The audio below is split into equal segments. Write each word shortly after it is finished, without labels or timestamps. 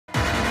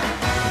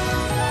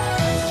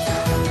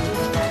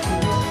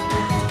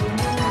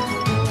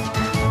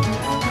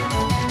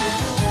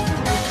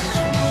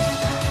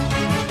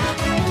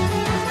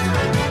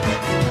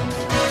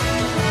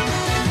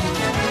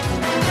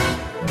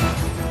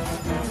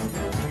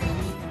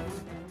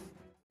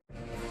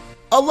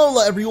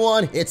Alola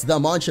everyone, it's the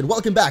Munch and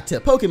welcome back to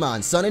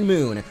Pokemon Sun and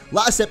Moon.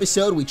 Last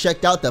episode we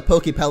checked out the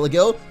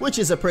Poképelago, which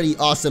is a pretty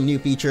awesome new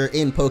feature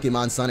in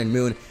Pokemon Sun and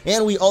Moon,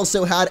 and we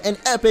also had an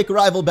epic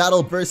rival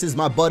battle versus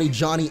my buddy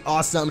Johnny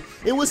Awesome.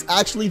 It was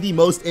actually the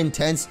most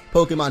intense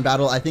Pokemon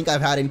battle I think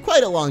I've had in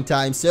quite a long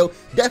time, so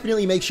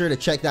definitely make sure to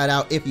check that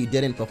out if you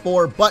didn't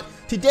before. But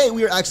today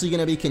we are actually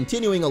going to be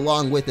continuing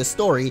along with the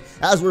story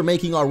as we're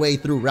making our way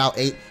through Route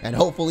 8 and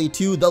hopefully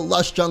to the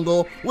Lush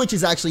Jungle, which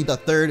is actually the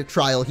third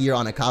trial here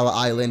on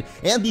Akala Island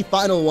and the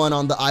final one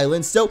on the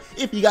island. So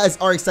if you guys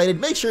are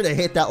excited, make sure to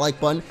hit that like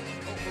button.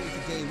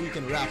 Hopefully today we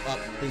can wrap up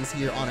things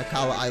here on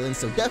Akala Island,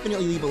 so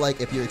definitely leave a like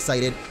if you're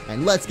excited,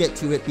 and let's get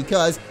to it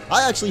because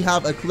I actually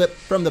have a clip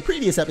from the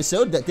previous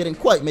episode that didn't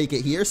quite make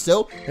it here.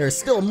 So there's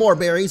still more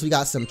berries. We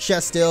got some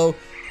Chesto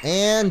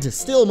and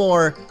still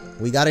more.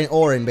 We got an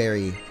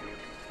Oranberry.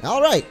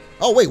 Alright.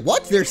 Oh wait,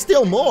 what? There's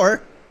still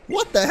more?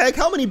 What the heck?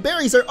 How many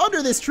berries are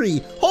under this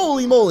tree?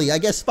 Holy moly, I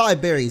guess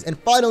 5 berries. And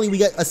finally we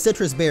get a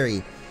citrus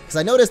berry. Because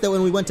I noticed that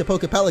when we went to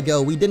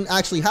Poképelago, we didn't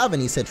actually have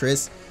any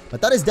citrus.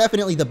 But that is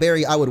definitely the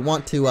berry I would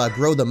want to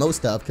grow the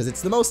most of, because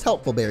it's the most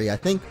helpful berry, I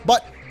think.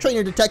 But,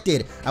 trainer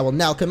detected. I will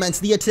now commence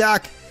the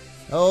attack.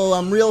 Oh,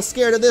 I'm real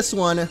scared of this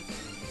one.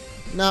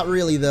 Not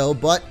really though,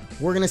 but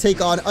we're going to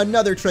take on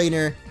another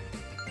trainer.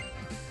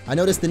 I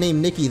noticed the name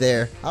Nicki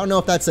there. I don't know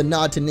if that's a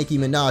nod to Nicki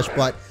Minaj,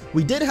 but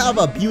we did have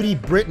a Beauty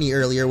Britney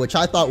earlier, which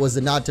I thought was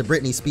a nod to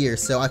Britney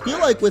Spears. So I feel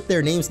like with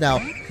their names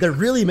now, they're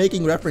really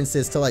making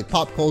references to like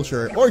pop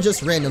culture or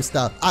just random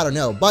stuff. I don't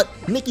know. But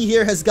Nicki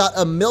here has got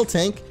a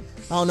Miltank.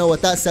 I don't know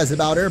what that says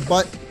about her,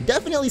 but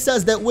definitely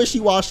says that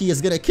Wishy-Washy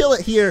is going to kill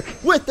it here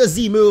with the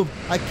Z move.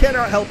 I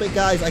cannot help it,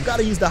 guys. I got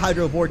to use the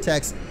Hydro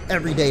Vortex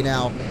every day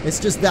now.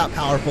 It's just that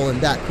powerful and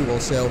that cool.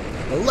 So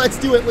let's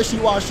do it,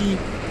 Wishy-Washy.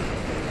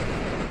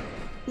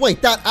 Wait,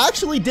 that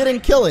actually didn't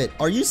kill it.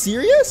 Are you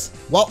serious?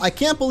 Well, I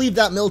can't believe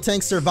that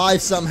Miltank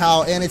survived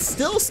somehow, and it's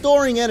still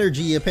storing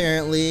energy,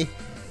 apparently.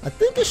 I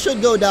think it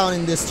should go down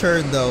in this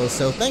turn, though,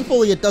 so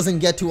thankfully it doesn't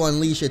get to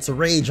unleash its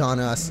rage on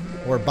us.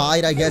 Or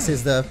bite, I guess,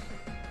 is the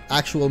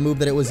actual move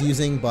that it was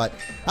using, but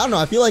I don't know,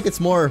 I feel like it's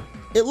more...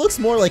 It looks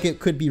more like it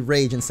could be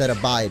rage instead of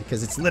bite,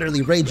 because it's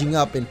literally raging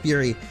up in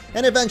fury,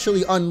 and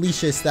eventually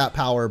unleashes that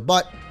power,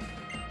 but...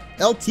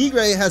 El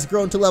Tigre has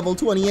grown to level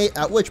 28,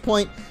 at which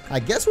point, I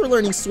guess we're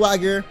learning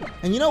Swagger.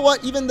 And you know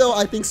what? Even though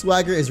I think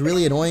Swagger is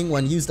really annoying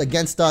when used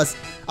against us,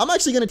 I'm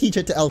actually going to teach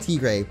it to El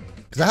Tigre,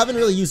 because I haven't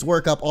really used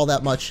Work Up all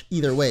that much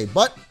either way.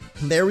 But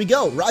there we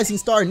go. Rising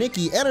Star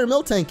Nicki and her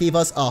Miltank gave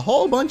us a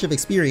whole bunch of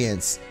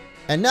experience.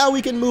 And now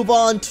we can move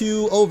on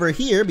to over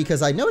here,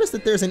 because I noticed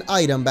that there's an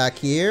item back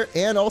here,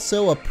 and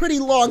also a pretty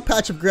long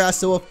patch of grass,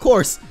 so of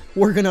course,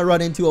 we're going to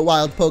run into a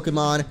wild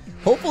Pokemon.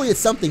 Hopefully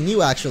it's something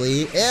new,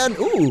 actually. And,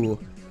 ooh...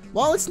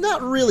 Well, it's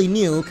not really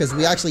new, because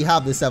we actually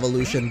have this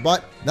evolution,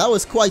 but that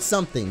was quite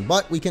something.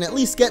 But we can at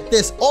least get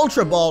this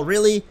Ultra Ball,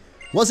 really?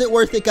 Was it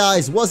worth it,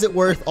 guys? Was it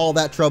worth all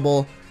that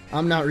trouble?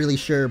 I'm not really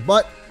sure,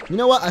 but you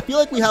know what? I feel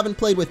like we haven't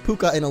played with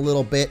Puka in a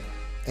little bit,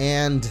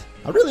 and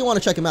I really want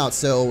to check him out,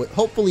 so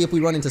hopefully if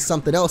we run into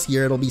something else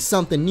here, it'll be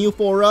something new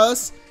for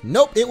us.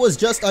 Nope, it was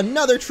just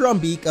another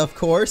Trumbeak, of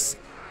course.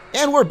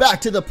 And we're back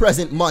to the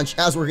present Munch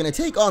as we're gonna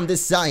take on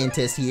this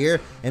scientist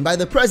here. And by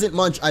the present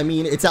Munch, I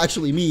mean it's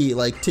actually me,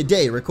 like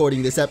today,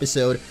 recording this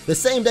episode, the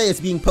same day it's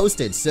being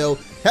posted. So,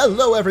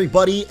 hello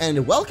everybody,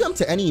 and welcome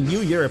to any new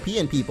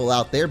European people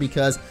out there,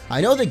 because I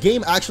know the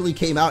game actually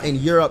came out in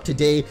Europe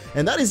today,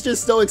 and that is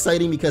just so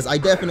exciting because I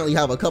definitely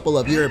have a couple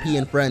of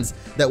European friends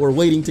that were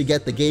waiting to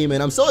get the game,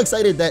 and I'm so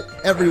excited that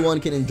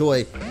everyone can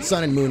enjoy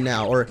Sun and Moon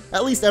now, or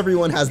at least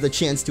everyone has the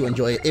chance to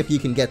enjoy it if you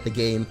can get the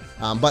game.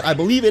 But I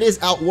believe it is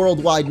out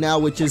worldwide now,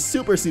 which is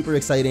super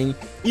exciting.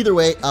 Either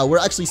way, we're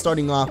actually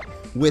starting off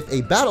with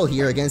a battle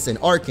here against an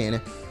Arcan.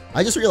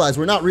 I just realized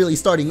we're not really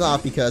starting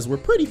off because we're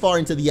pretty far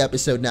into the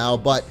episode now,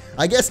 but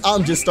I guess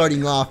I'm just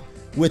starting off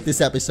with this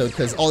episode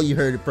because all you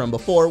heard from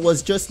before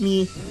was just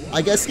me,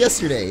 I guess,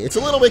 yesterday. It's a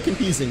little bit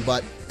confusing,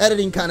 but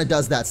editing kind of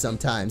does that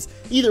sometimes.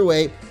 Either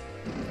way,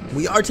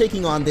 we are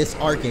taking on this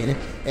Arcan,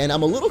 and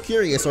I'm a little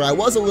curious, or I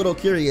was a little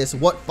curious,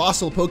 what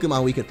fossil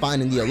Pokemon we could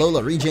find in the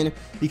Alola region,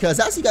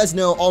 because as you guys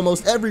know,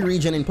 almost every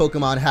region in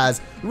Pokemon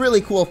has really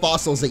cool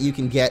fossils that you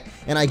can get,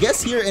 and I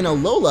guess here in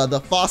Alola,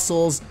 the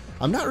fossils,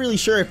 I'm not really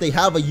sure if they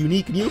have a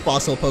unique new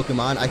fossil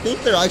Pokemon. I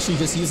think they're actually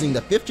just using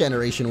the 5th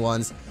generation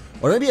ones,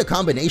 or maybe a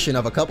combination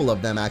of a couple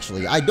of them,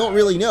 actually. I don't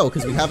really know,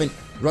 because we haven't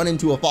run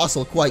into a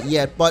fossil quite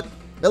yet, but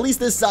at least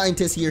this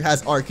scientist here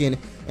has Arcan,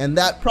 and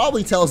that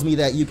probably tells me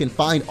that you can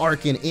find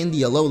Arcan in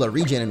the Alola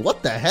region. And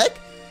what the heck?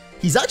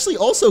 He's actually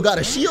also got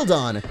a shield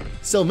on.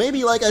 So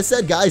maybe, like I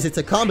said, guys, it's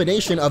a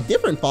combination of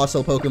different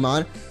fossil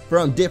Pokemon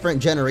from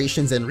different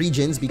generations and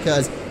regions,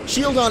 because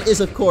Shieldon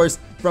is, of course,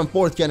 from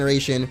 4th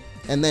generation,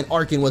 and then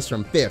Arcan was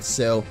from 5th,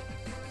 so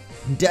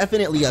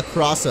definitely a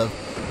cross of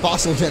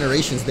fossil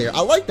generations there. I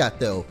like that,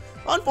 though.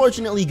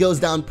 Unfortunately goes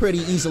down pretty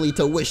easily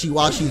to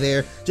Wishy-Washy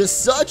there.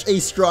 Just such a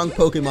strong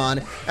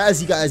Pokemon,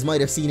 as you guys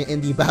might have seen it in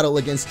the battle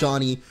against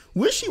Johnny.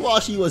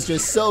 Wishy-Washy was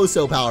just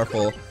so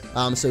powerful.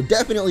 so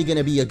definitely going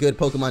to be a good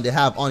Pokemon to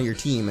have on your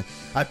team.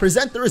 I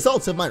present the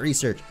results of my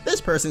research.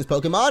 This person's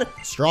Pokemon,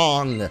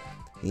 strong.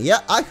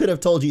 Yeah, I could have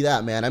told you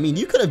that, man. I mean,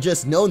 you could have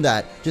just known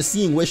that, just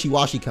seeing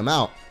Wishy-Washy come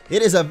out.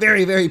 It is a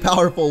very, very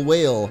powerful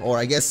whale, or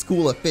I guess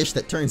school of fish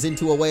that turns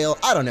into a whale,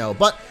 I don't know.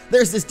 But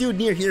there's this dude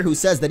near here who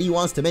says that he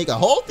wants to make a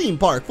whole theme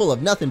park full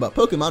of nothing but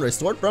Pokemon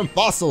restored from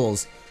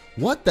fossils.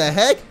 What the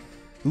heck?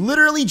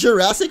 Literally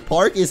Jurassic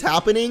Park is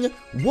happening?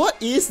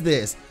 What is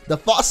this? The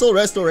Fossil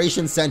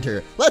Restoration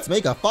Center. Let's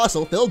make a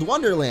fossil-filled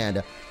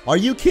wonderland. Are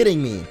you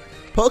kidding me?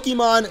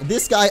 Pokemon,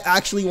 this guy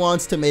actually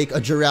wants to make a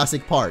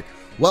Jurassic Park.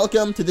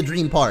 Welcome to the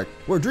Dream Park,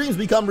 where dreams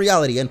become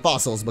reality and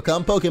fossils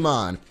become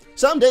Pokemon.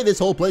 Someday this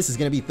whole place is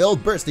going to be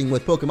filled bursting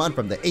with Pokemon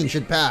from the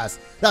ancient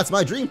past. That's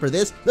my dream for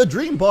this, the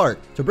Dream Park,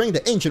 to bring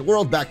the ancient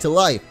world back to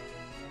life.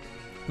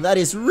 That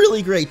is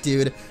really great,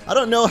 dude. I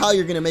don't know how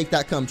you're going to make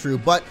that come true,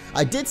 but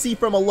I did see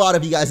from a lot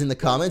of you guys in the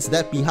comments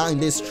that behind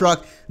this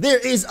truck, there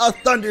is a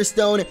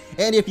Thunderstone,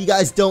 and if you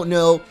guys don't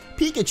know,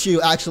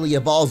 Pikachu actually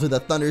evolves with a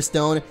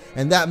Thunderstone,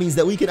 and that means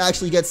that we can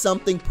actually get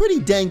something pretty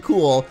dang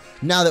cool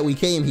now that we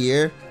came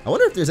here. I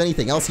wonder if there's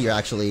anything else here,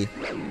 actually.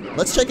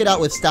 Let's check it out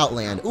with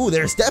Stoutland. Ooh,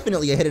 there's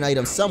definitely a hidden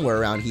item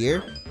somewhere around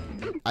here.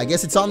 I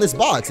guess it's on this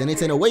box, and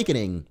it's an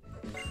Awakening.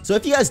 So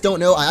if you guys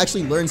don't know, I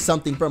actually learned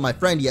something from my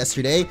friend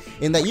yesterday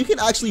in that you can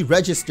actually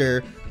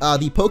register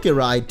the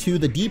Poké-Ride to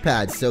the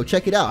D-pad. So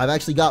check it out. I've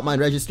actually got mine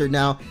registered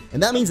now,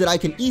 and that means that I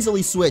can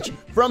easily switch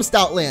from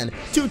Stoutland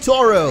to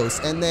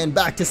Tauros and then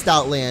back to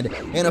Stoutland,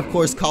 and of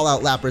course call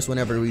out Lapras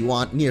whenever we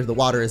want near the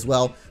water as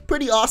well.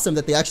 Pretty awesome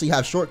that they actually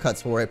have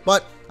shortcuts for it,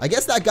 but I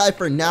guess that guy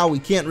for now, we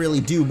can't really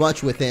do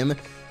much with him,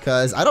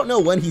 because I don't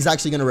know when he's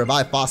actually going to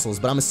revive fossils,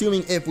 but I'm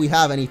assuming if we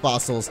have any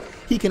fossils,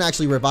 he can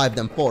actually revive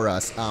them for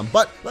us.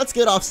 But let's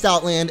get off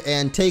Stoutland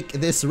and take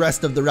this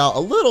rest of the route a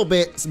little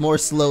bit more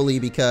slowly,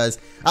 because,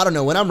 I don't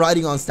know, when I'm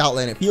riding on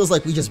Stoutland, it feels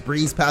like we just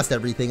breeze past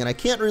everything, and I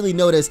can't really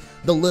notice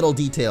the little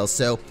details.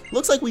 So,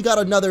 looks like we got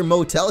another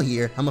motel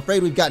here. I'm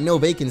afraid we've got no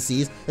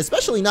vacancies,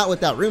 especially not with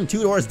that room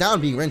 2 doors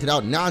down being rented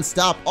out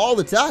non-stop all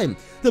the time.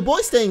 The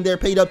boy staying there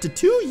paid up to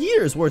 2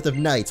 years worth of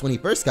nights when he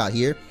first got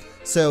here.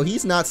 So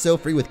he's not so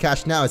free with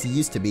cash now as he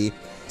used to be.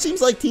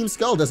 Seems like Team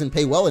Skull doesn't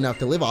pay well enough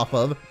to live off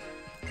of.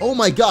 Oh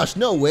my gosh,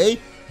 no way!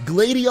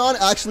 Gladion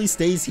actually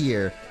stays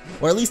here.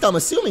 Or at least I'm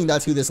assuming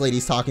that's who this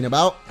lady's talking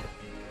about.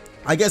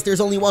 I guess there's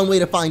only one way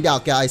to find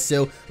out, guys,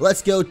 so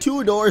let's go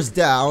 2 doors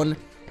down.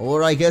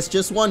 Or I guess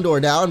just 1 door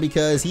down,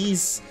 because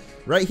he's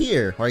right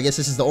here. Or I guess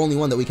this is the only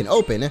one that we can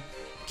open.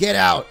 Get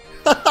out!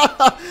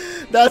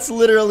 That's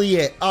literally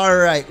it.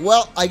 Alright,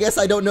 well, I guess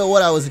I don't know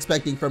what I was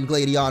expecting from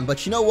Gladion,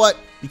 but you know what?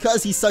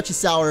 Because he's such a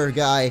sour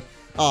guy,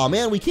 aw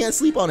man, we can't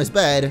sleep on his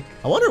bed.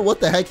 I wonder what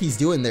the heck he's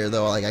doing there,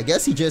 though. Like, I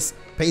guess he just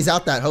pays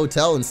out that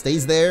hotel and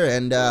stays there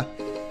and, I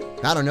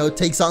don't know,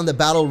 takes on the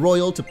Battle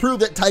Royal to prove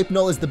that Type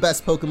Null is the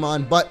best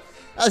Pokemon. But,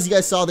 as you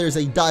guys saw, there's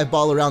a dive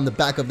ball around the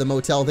back of the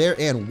motel there,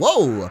 and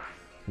whoa!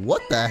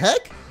 What the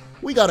heck?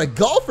 We got a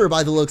golfer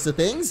by the looks of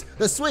things.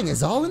 The swing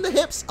is all in the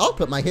hips. I'll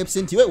put my hips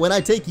into it when I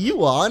take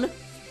you on.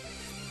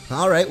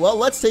 Alright, well,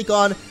 let's take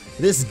on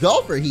this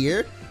golfer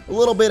here. A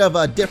little bit of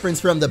a difference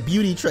from the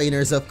beauty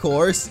trainers, of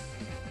course.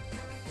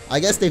 I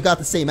guess they've got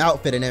the same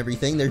outfit and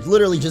everything. They're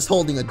literally just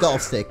holding a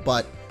golf stick,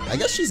 but I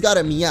guess she's got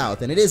a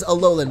Meowth, and it is a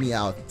Alolan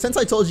Meowth. Since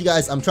I told you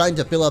guys I'm trying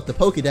to fill up the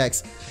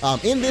Pokedex,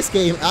 in this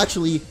game,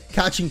 actually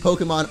catching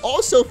Pokemon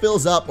also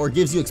fills up or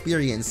gives you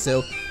experience,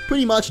 so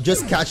pretty much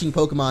just catching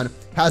Pokemon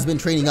has been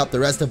training up the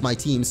rest of my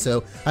team.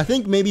 So I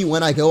think maybe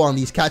when I go on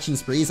these catching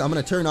sprees, I'm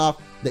going to turn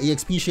off the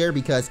EXP share,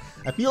 because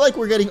I feel like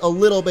we're getting a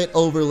little bit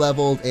over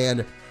leveled,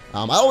 and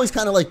I always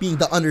kind of like being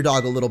the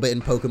underdog a little bit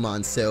in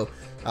Pokemon, so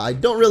I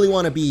don't really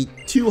want to be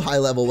too high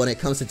level when it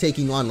comes to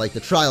taking on like the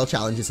trial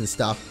challenges and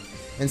stuff.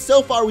 And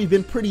so far we've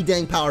been pretty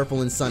dang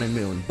powerful in Sun and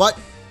Moon, but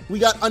we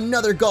got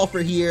another golfer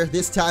here.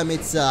 This time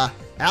it's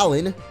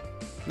Alan.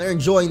 They're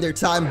enjoying their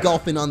time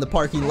golfing on the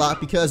parking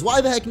lot, because why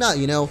the heck not,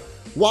 you know?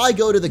 Why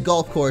go to the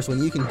golf course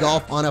when you can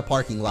golf on a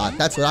parking lot?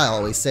 That's what I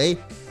always say.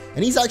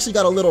 And he's actually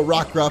got a little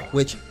Rockruff,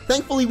 which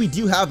thankfully we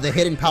do have the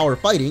hidden power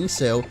fighting,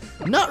 so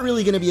not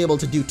really going to be able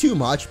to do too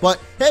much. But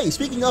hey,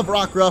 speaking of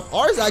Rockruff,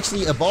 ours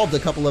actually evolved a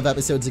couple of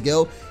episodes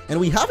ago, and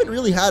we haven't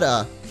really had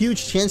a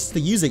huge chance to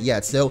use it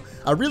yet. So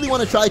I really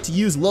want to try to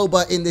use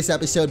Loba in this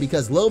episode,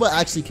 because Loba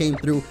actually came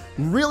through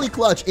really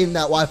clutch in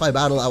that Wi-Fi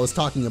battle I was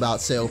talking about.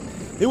 So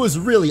it was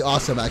really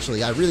awesome,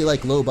 actually. I really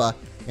like Loba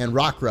and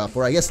Rockruff,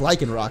 or I guess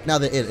Lycanroc, now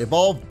that it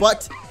evolved.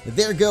 But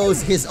there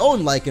goes his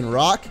own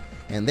Lycanroc.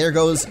 And there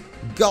goes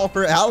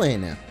Golfer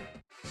Alan.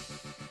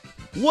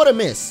 What a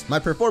miss. My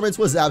performance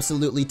was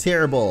absolutely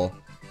terrible.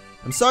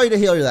 I'm sorry to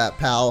hear that,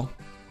 pal.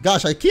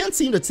 Gosh, I can't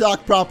seem to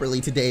talk properly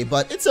today,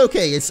 but it's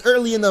okay. It's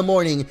early in the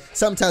morning.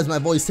 Sometimes my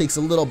voice takes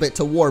a little bit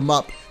to warm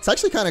up. It's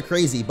actually kind of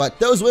crazy, but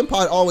those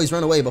Wimpod always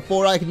run away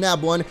before I can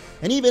nab one,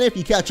 and even if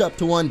you catch up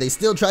to one, they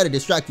still try to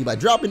distract you by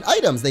dropping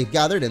items they've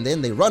gathered, and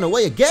then they run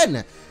away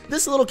again.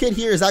 This little kid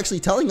here is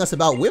actually telling us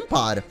about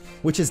Wimpod,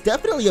 which is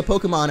definitely a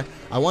Pokemon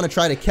I want to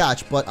try to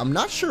catch, but I'm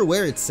not sure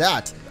where it's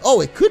at.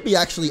 Oh, it could be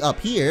actually up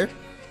here.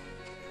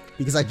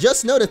 because I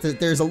just noticed that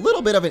there's a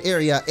little bit of an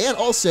area and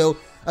also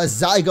a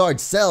Zygarde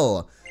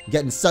cell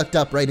getting sucked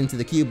up right into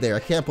the cube there. I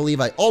can't believe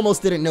I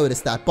almost didn't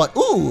notice that, but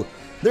ooh,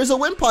 there's a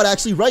Wimpod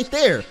actually right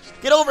there.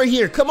 Get over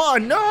here, come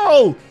on,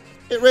 no!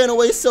 It ran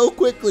away so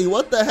quickly,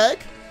 what the heck?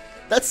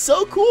 That's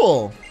so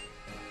cool.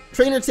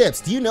 Trainer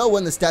tips, do you know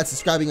when the stats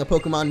describing a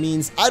Pokemon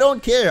means? I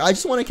don't care, I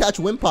just want to catch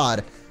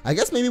Wimpod. I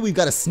guess maybe we've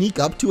got to sneak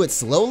up to it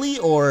slowly,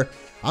 or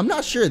I'm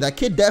not sure. That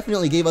kid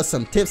definitely gave us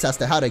some tips as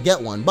to how to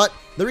get one, but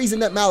the reason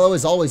that Mallow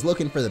is always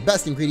looking for the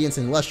best ingredients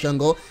in Lush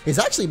Jungle is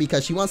actually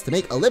because she wants to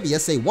make Olivia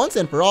say once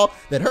and for all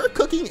that her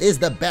cooking is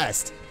the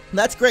best.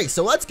 That's great,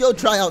 so let's go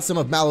try out some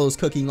of Mallow's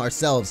cooking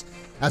ourselves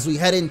as we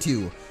head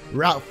into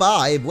Route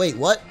 5. Wait,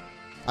 what?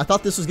 I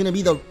thought this was going to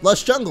be the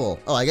Lush Jungle.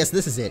 Oh, I guess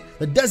this is it.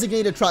 The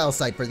designated trial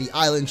site for the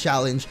Island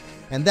Challenge.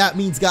 And that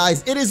means,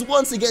 guys, it is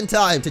once again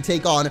time to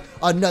take on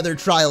another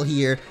trial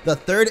here. The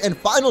third and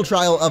final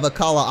trial of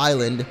Akala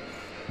Island.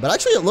 But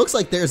actually, it looks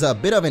like there's a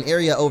bit of an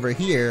area over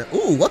here.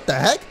 Ooh, what the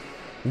heck?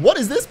 What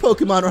is this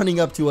Pokemon running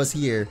up to us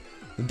here?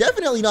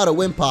 Definitely not a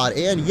Wimpod.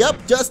 And yep,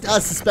 just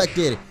as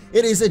suspected,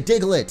 it is a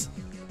Diglett.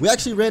 We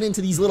actually ran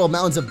into these little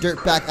mounds of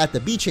dirt back at the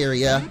beach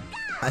area.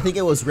 I think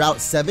it was Route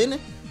 7.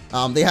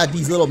 They had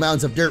these little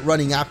mounds of dirt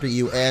running after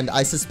you, and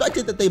I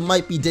suspected that they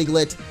might be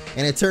Diglett,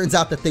 and it turns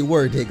out that they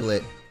were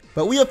Diglett.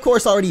 But we, of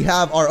course, already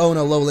have our own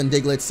Alolan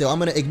Diglett, so I'm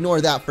going to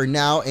ignore that for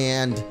now,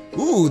 and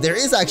ooh, there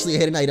is actually a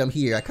hidden item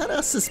here. I kind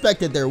of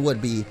suspected there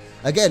would be.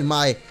 Again,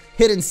 my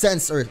hidden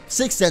sense, or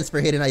sixth sense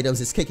for hidden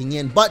items is kicking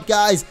in, but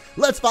guys,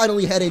 let's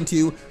finally head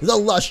into the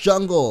Lush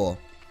Jungle.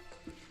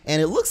 And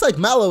it looks like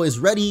Mallow is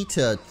ready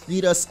to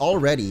feed us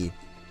already.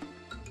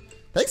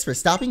 Thanks for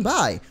stopping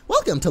by.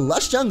 Welcome to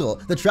Lush Jungle,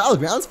 the trial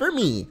grounds for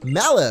me,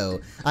 Mallow.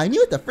 I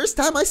knew it the first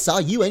time I saw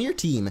you and your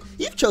team.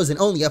 You've chosen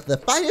only of the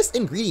finest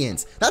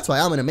ingredients. That's why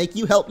I'm gonna make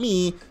you help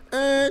me.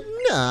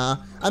 Nah.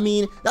 I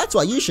mean, that's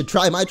why you should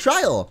try my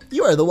trial.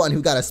 You are the one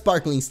who got a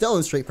sparkling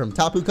stone straight from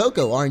Tapu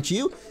Koko, aren't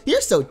you?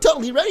 You're so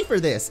totally ready for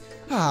this.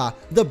 Ah,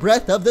 the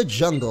breath of the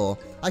jungle.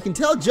 I can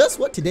tell just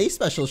what today's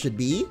special should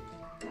be.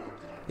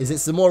 Is it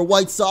some more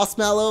white sauce,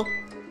 Mallow?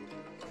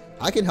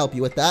 I can help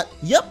you with that.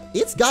 Yep,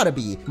 it's gotta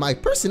be my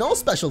personal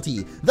specialty,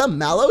 the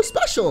Mallow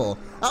Special.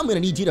 I'm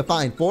gonna need you to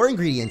find 4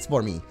 ingredients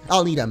for me.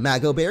 I'll need a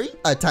Mago Berry,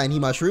 a Tiny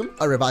Mushroom,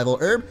 a Revival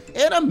Herb,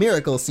 and a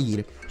Miracle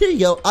Seed. Here you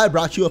go, I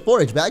brought you a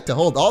forage bag to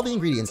hold all the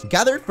ingredients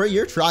gathered for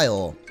your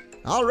trial.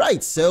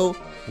 Alright, so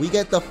we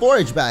get the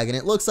forage bag, and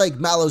it looks like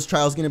Mallow's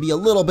trial is gonna be a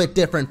little bit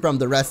different from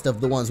the rest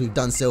of the ones we've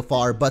done so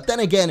far, but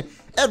then again,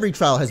 every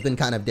trial has been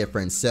kind of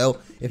different, so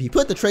if you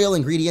put the trail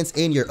ingredients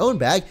in your own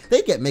bag,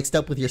 they get mixed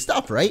up with your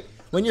stuff, right?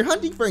 When you're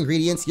hunting for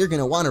ingredients, you're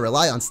going to want to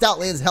rely on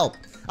Stoutland's help.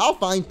 I'll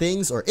find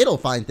things, or it'll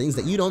find things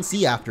that you don't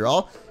see after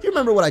all. You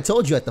remember what I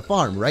told you at the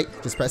farm, right?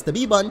 Just press the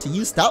B button to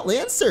use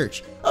Stoutland's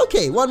search.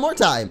 Okay, one more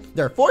time.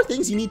 There are 4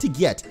 things you need to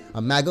get.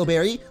 A Mago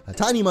Berry, a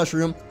Tiny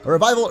Mushroom, a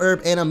Revival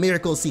Herb, and a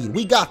Miracle Seed.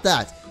 We got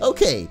that.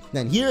 Okay,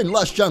 then here in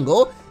Lush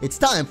Jungle, it's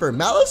time for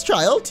Mallow's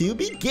trial to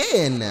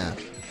begin.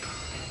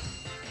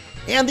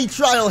 And the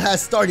trial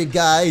has started,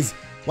 guys.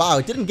 Wow,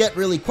 it didn't get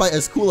really quite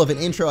as cool of an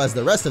intro as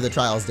the rest of the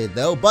trials did,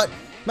 though, but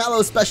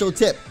Mallow's special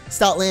tip,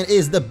 Stoutland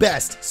is the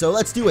best, so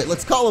let's do it.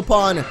 Let's call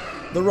upon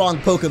the wrong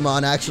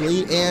Pokemon,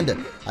 actually, and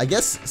I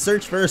guess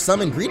search for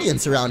some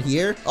ingredients around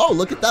here. Oh,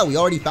 look at that, we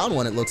already found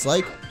one, it looks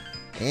like.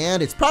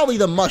 And it's probably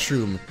the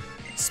mushroom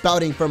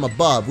spouting from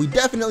above. We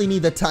definitely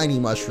need the tiny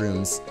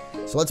mushrooms,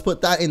 so let's put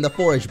that in the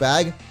forage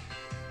bag.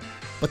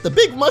 But the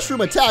big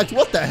mushroom attacked,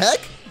 what the heck?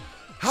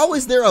 How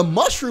is there a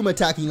mushroom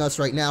attacking us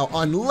right now,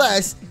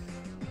 unless...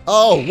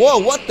 Oh, whoa,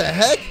 what the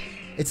heck?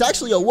 It's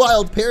actually a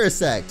wild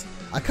Parasect.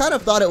 I kind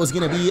of thought it was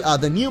going to be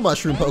the new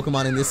mushroom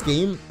Pokemon in this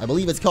game. I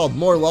believe it's called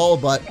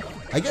Morlul, but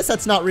I guess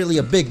that's not really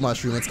a big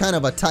mushroom. It's kind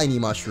of a tiny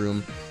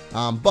mushroom.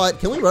 But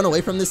can we run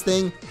away from this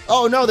thing?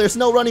 Oh no, there's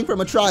no running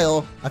from a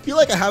trial. I feel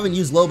like I haven't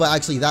used Loba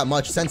actually that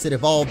much since it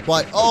evolved,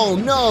 but oh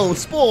no,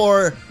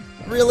 Spore!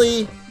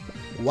 Really?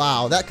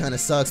 Wow, that kind of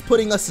sucks.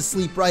 Putting us to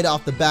sleep right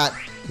off the bat.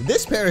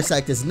 This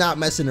Parasect is not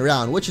messing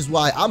around, which is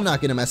why I'm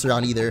not going to mess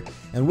around either.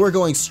 And we're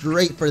going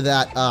straight for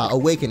that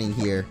awakening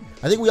here.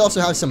 I think we also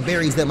have some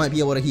berries that might be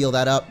able to heal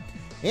that up.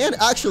 And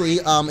actually,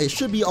 it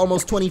should be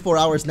almost 24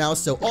 hours now,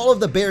 so all of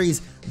the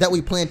berries that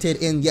we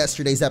planted in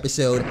yesterday's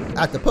episode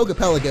at the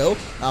Pokepelago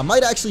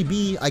might actually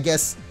be, I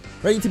guess,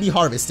 ready to be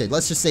harvested.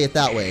 Let's just say it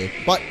that way.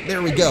 But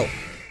there we go.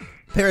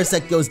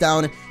 Parasect goes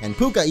down, and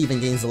Puka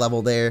even gains a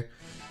level there.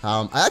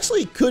 I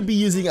actually could be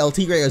using El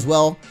Tigre as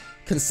well,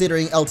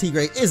 considering El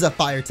Tigre is a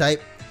fire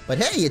type. But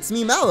hey, it's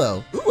me,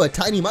 Mallow. Ooh, a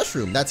tiny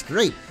mushroom. That's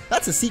great.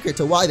 That's a secret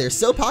to why they're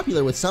so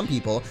popular with some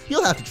people.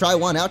 You'll have to try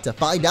one out to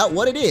find out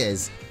what it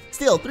is.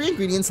 Still, 3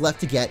 ingredients left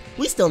to get.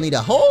 We still need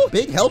a whole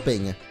big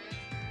helping.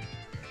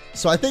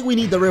 So I think we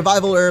need the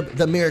Revival Herb,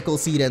 the Miracle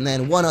Seed, and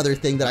then one other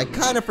thing that I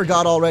kind of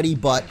forgot already,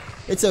 but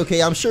it's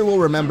okay. I'm sure we'll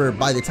remember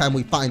by the time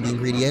we find the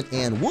ingredient.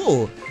 And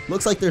whoa,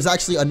 looks like there's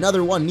actually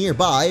another one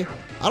nearby.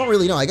 I don't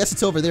really know. I guess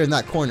it's over there in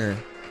that corner.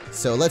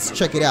 So let's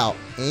check it out.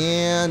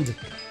 And...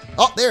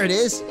 oh, there it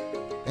is.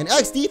 An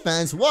X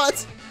defense,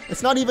 what?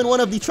 It's not even one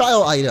of the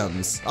trial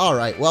items.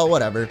 Alright, well,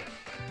 whatever.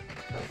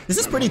 This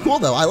is pretty cool,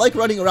 though. I like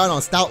running around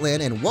on Stoutland,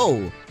 and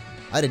whoa!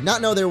 I did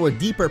not know there were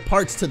deeper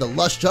parts to the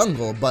Lush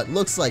jungle, but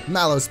looks like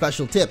Mallow's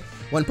special tip.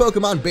 When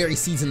Pokemon bury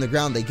seeds in the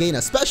ground, they gain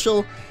a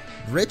special,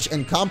 rich,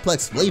 and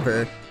complex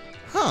flavor.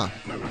 Huh.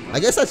 I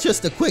guess that's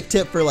just a quick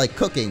tip for, like,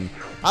 cooking.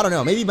 I don't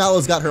know. Maybe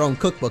Mallow's got her own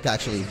cookbook,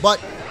 actually.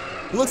 But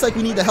it looks like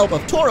we need the help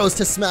of Tauros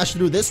to smash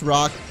through this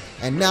rock.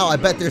 And now I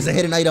bet there's a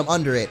hidden item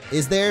under it.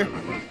 Is there?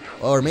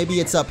 Or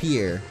maybe it's up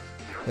here.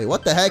 Wait,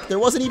 what the heck? There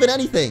wasn't even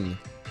anything.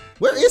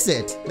 Where is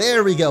it?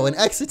 There we go, an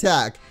X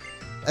attack.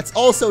 That's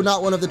also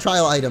not one of the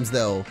trial items,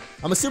 though.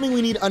 I'm assuming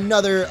we need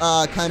another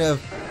kind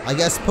of, I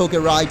guess, Poke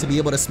Ride to be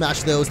able to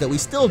smash those that we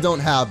still don't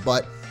have,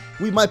 but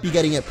we might be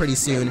getting it pretty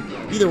soon.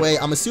 Either way,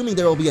 I'm assuming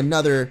there will be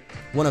another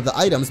one of the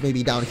items,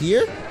 maybe down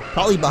here?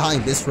 Probably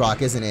behind this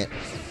rock, isn't it?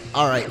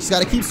 Alright, just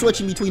gotta keep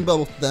switching between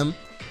both of them.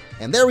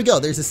 And there we go,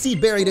 there's a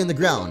seed buried in the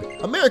ground.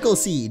 A miracle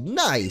seed,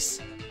 nice.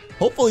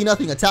 Hopefully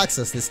nothing attacks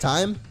us this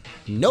time.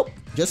 Nope,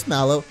 just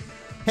Mallow.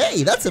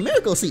 Hey, that's a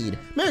miracle seed.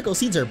 Miracle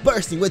seeds are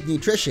bursting with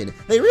nutrition.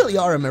 They really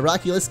are a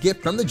miraculous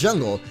gift from the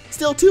jungle.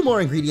 Still 2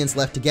 more ingredients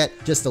left to get,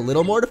 just a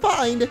little more to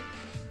find.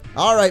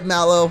 Alright,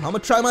 Mallow, I'm gonna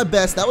try my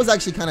best. That was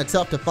actually kind of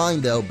tough to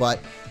find though, but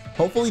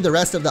hopefully the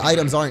rest of the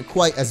items aren't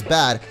quite as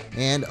bad.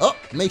 And, oh,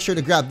 make sure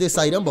to grab this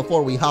item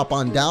before we hop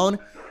on down.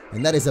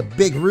 And that is a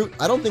big root.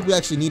 I don't think we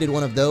actually needed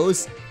one of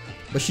those.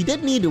 But she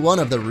did need one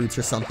of the roots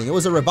or something. It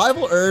was a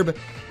revival herb,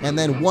 and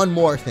then one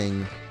more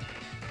thing.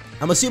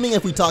 I'm assuming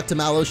if we talk to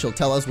Mallow, she'll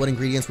tell us what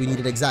ingredients we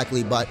needed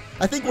exactly, but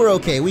I think we're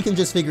okay. We can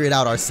just figure it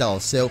out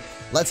ourselves. So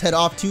let's head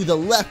off to the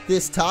left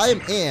this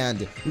time,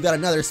 and we got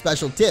another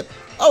special tip.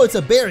 Oh, it's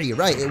a berry,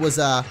 right? It was,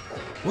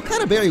 what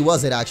kind of berry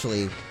was it,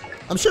 actually?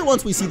 I'm sure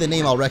once we see the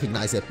name, I'll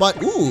recognize it.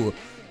 But, ooh,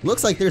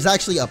 looks like there's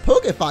actually a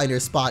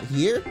Pokefinder spot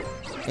here.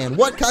 And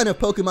what kind of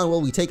Pokemon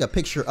will we take a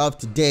picture of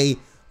today?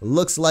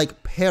 Looks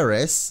like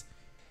Paris.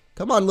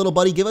 Come on, little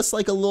buddy, give us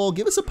like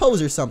give us a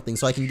pose or something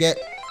so I can get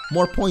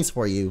more points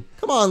for you.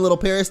 Come on, little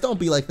Paris, don't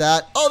be like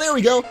that. Oh, there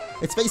we go.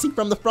 It's facing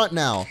from the front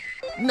now.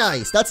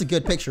 Nice, that's a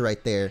good picture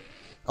right there.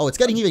 Oh, it's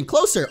getting even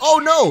closer. Oh,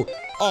 no.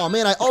 Oh,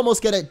 man, I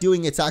almost get it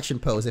doing its action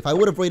pose if I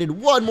would have waited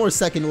 1 more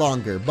second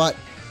longer, but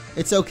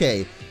it's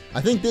okay. I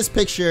think this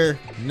picture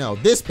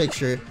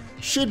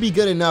should be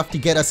good enough to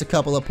get us a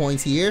couple of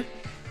points here.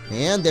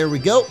 And there we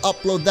go.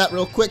 Upload that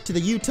real quick to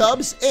the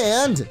YouTubes,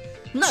 and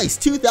nice,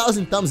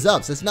 2,000 thumbs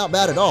ups. That's not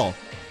bad at all.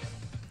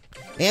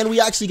 And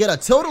we actually get a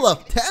total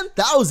of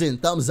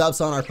 10,000 thumbs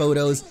ups on our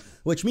photos,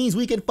 which means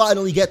we can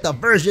finally get the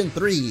version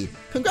 3.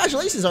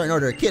 Congratulations are in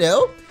order,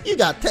 kiddo. You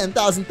got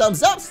 10,000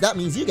 thumbs ups. That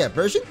means you get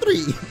version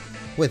 3.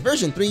 With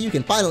version 3, you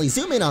can finally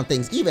zoom in on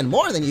things even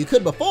more than you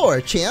could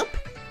before, champ.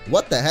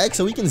 What the heck?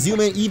 So we can zoom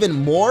in even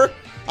more?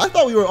 I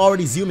thought we were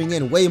already zooming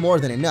in way more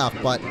than enough,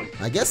 but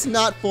I guess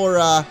not for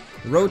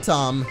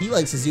Rotom. He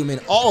likes to zoom in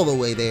all the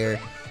way there.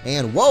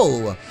 And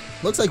whoa,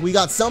 looks like we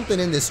got something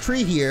in this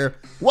tree here.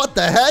 What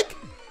the heck?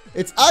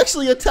 It's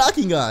actually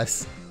attacking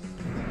us.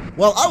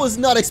 Well, I was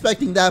not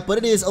expecting that, but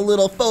it is a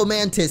little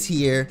Fomantis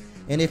here.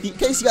 And in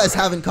case you guys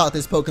haven't caught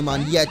this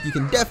Pokemon yet, you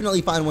can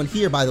definitely find one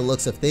here by the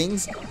looks of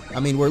things.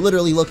 I mean, we're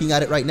literally looking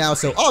at it right now,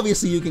 so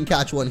obviously you can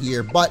catch one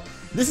here. But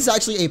this is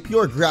actually a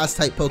pure grass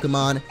type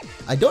Pokemon.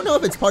 I don't know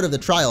if it's part of the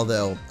trial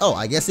though. Oh,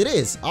 I guess it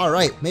is.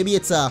 Alright, maybe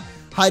it's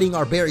hiding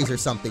our berries or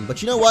something.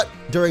 But you know what?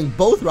 During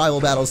both rival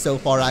battles so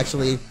far,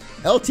 actually,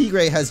 El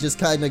Tigre has just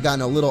kind of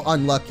gotten a little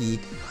unlucky.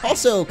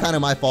 Also kind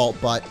of my fault,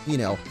 but, you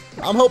know,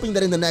 I'm hoping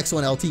that in the next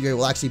one, El Tigre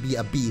will actually be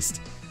a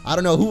beast. I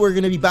don't know who we're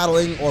going to be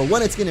battling or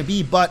when it's going to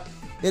be, but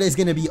it is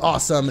going to be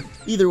awesome.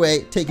 Either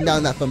way, taking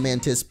down that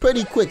Fomantis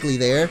pretty quickly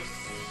there.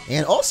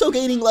 And also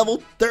gaining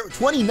level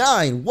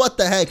 29. What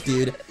the heck,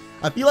 dude?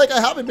 I feel like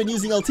I haven't been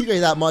using El Tigre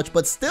that much,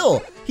 but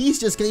still, he's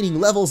just gaining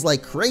levels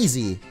like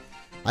crazy.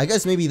 I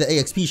guess maybe the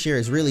AXP share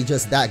is really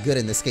just that good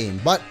in this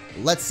game, but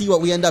let's see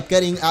what we end up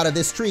getting out of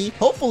this tree.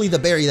 Hopefully the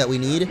berry that we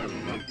need.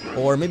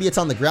 Or maybe it's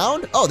on the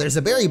ground? Oh, there's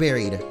a berry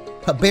buried.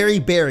 A berry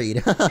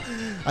buried.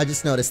 I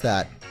just noticed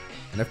that.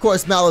 And of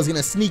course, Mallow's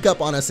gonna sneak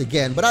up on us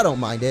again, but I don't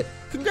mind it.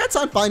 Congrats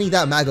on finding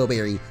that Mago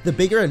Berry. The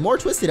bigger and more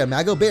twisted a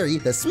Mago Berry,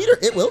 the sweeter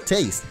it will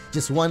taste.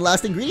 Just one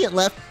last ingredient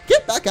left.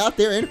 Get back out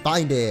there and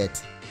find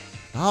it.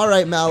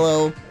 Alright,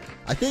 Mallow.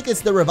 I think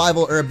it's the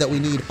revival herb that we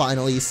need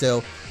finally,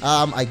 so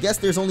I guess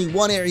there's only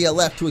one area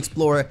left to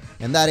explore,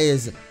 and that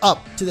is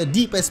up to the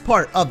deepest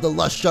part of the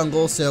Lush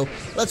jungle. So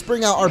let's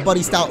bring out our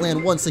buddy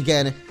Stoutland once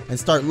again and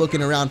start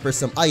looking around for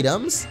some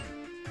items.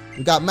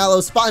 We got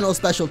Mallow's final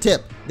special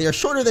tip. They are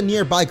shorter than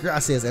nearby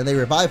grasses, and they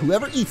revive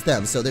whoever eats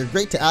them, so they're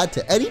great to add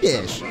to any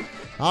dish.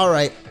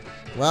 Alright,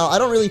 well, I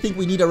don't really think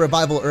we need a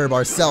revival herb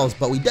ourselves,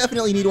 but we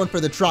definitely need one for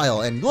the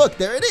trial, and look,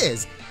 there it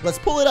is! Let's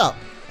pull it up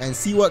and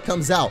see what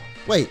comes out.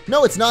 Wait,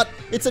 no it's not,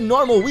 it's a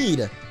normal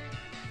weed.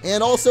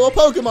 And also a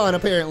Pokemon,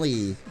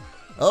 apparently.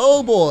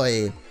 Oh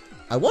boy.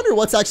 I wonder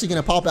what's actually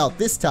going to pop out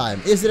this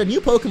time. Is it a new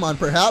Pokemon,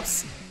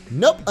 perhaps?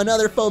 Nope,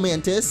 another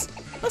Fomantis.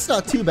 That's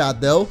not too bad,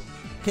 though.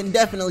 Can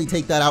definitely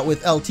take that out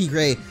with El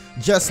Tigre,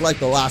 just like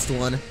the last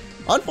one.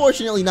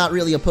 Unfortunately, not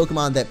really a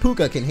Pokemon that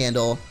Puka can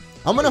handle.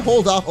 I'm gonna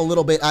hold off a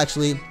little bit,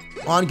 actually,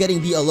 on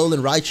getting the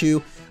Alolan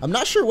Raichu. I'm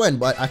not sure when,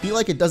 but I feel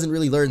like it doesn't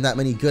really learn that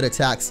many good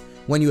attacks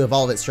when you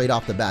evolve it straight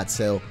off the bat,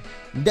 so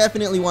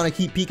definitely want to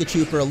keep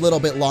Pikachu for a little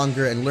bit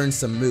longer and learn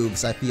some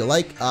moves, I feel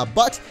like.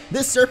 But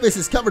this surface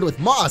is covered with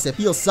moss. It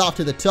feels soft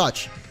to the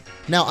touch.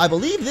 Now, I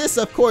believe this,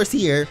 of course,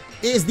 here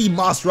is the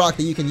Moss Rock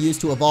that you can use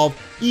to evolve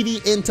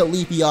Eevee into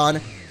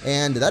Leafeon,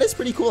 and that is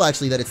pretty cool,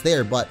 actually, that it's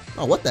there, but,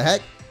 oh, what the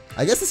heck?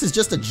 I guess this is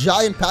just a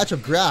giant patch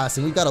of grass,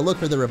 and we've got to look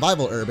for the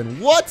Revival Herb, and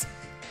what?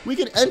 We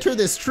can enter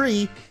this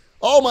tree?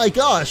 Oh my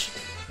gosh!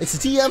 It's a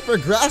TM for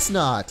Grass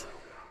Knot!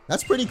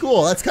 That's pretty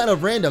cool. That's kind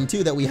of random,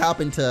 too, that we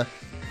happen to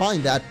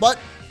find that, but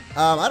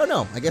I don't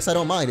know. I guess I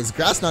don't mind. His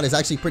Grass Knot is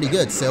actually pretty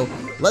good, so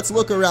let's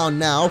look around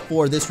now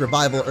for this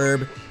Revival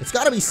Herb. It's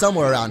got to be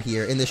somewhere around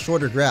here in this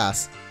shorter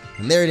grass,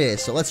 and there it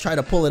is. So let's try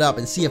to pull it up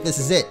and see if this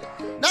is it.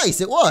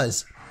 Nice, it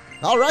was.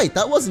 All right,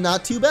 that was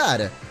not too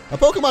bad. A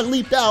Pokemon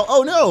leaped out.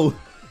 Oh no!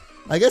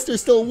 I guess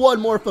there's still one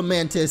more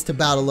Fomantis to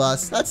battle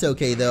us. That's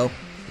okay though.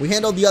 We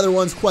handled the other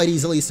ones quite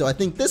easily, so I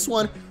think this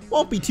one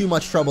won't be too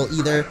much trouble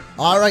either.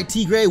 Alright,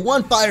 Tigray,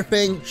 one Fire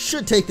Fang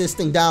should take this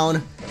thing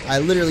down. I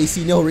literally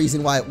see no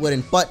reason why it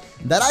wouldn't, but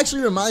that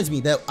actually reminds me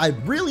that I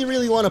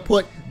really want to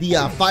put the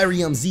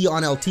Firium Z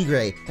on El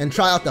Tigray and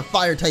try out the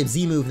Fire-type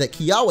Z move that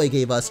Kiawe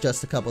gave us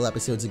just a couple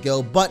episodes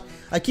ago, but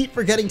I keep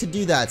forgetting to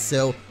do that,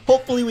 so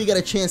hopefully we get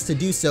a chance to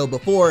do so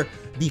before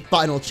the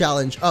final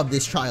challenge of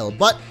this trial.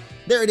 But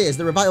there it is,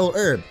 the Revival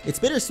Herb. It's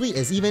bittersweet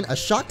as even a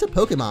shock to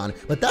Pokemon,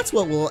 but that's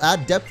what will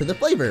add depth to the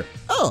flavor.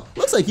 Oh,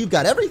 looks like you've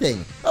got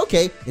everything.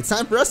 Okay, it's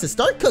time for us to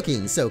start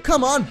cooking, so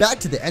come on back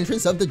to the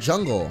entrance of the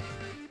jungle.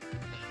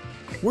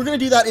 We're gonna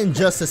do that in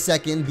just a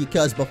second,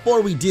 because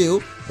before we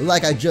do,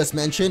 like I just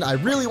mentioned, I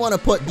really want to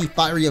put the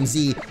Firium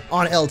Z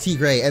on El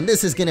Tigray, and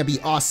this is gonna be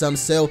awesome.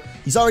 So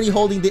he's already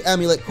holding the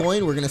Amulet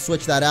coin. We're gonna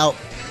switch that out.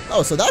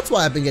 Oh, so that's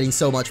why I've been getting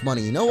so much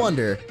money. No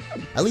wonder.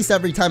 At least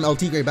every time El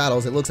Tigray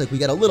battles, it looks like we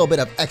get a little bit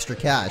of extra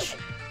cash.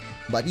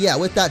 But yeah,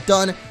 with that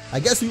done, I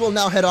guess we will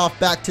now head off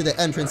back to the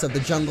entrance of the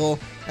jungle.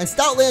 And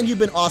Stoutland, you've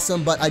been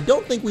awesome, but I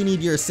don't think we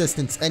need your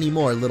assistance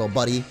anymore, little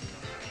buddy.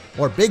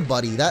 Or big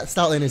buddy. That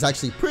Stoutland is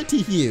actually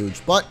pretty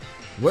huge. But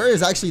where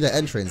is actually the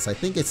entrance? I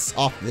think it's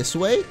off this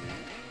way.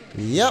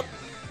 Yep.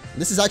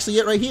 This is actually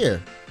it right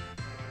here.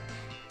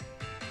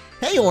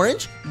 Hey,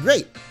 Orange.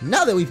 Great.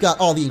 Now that we've got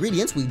all the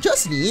ingredients, we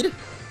just need...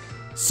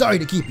 Sorry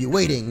to keep you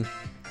waiting.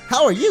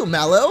 How are you,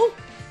 Mallow?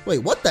 Wait,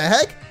 what the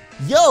heck?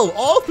 Yo,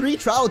 all 3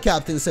 trial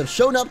captains have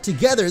shown up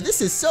together. This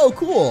is so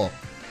cool.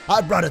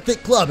 I brought a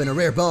thick club and a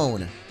rare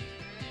bone.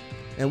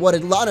 And what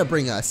did Lana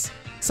bring us?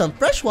 Some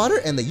fresh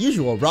water and the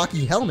usual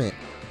rocky helmet.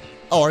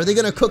 Oh, are they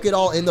gonna cook it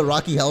all in the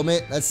rocky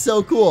helmet? That's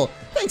so cool.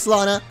 Thanks,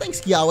 Lana.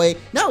 Thanks, Kiawe.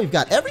 Now we've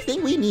got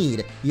everything we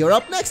need. You're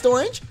up next,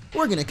 Orange.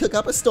 We're gonna cook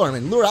up a storm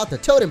and lure out the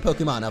totem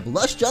Pokemon of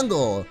Lush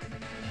Jungle.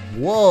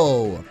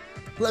 Whoa.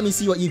 Let me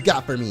see what you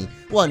got for me.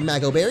 1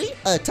 Mango Berry,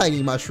 a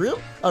tiny mushroom,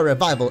 a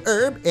Revival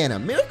Herb, and a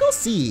Miracle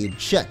Seed.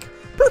 Check.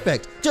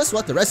 Perfect. Just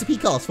what the recipe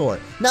calls for.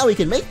 Now we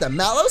can make the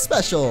Mallow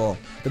Special.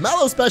 The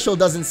Mallow Special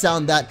doesn't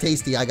sound that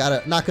tasty.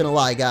 Not gonna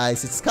lie,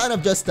 guys. It's kind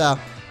of just a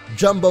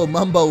jumbo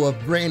mumbo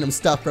of random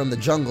stuff from the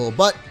jungle,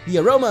 but the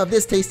aroma of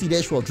this tasty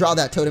dish will draw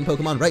that totem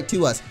Pokemon right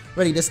to us.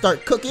 Ready to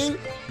start cooking?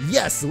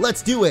 Yes,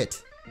 let's do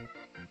it.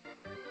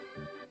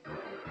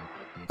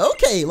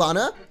 Okay,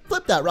 Lana.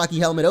 Flip that rocky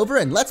helmet over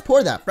and let's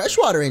pour that fresh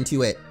water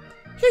into it.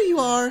 Here you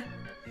are.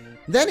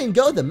 Then in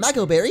go the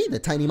Mango Berry, the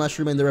tiny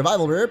mushroom and the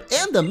Revival Herb,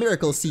 and the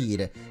Miracle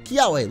Seed.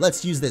 Kiawe,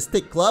 let's use this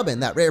thick club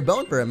and that rare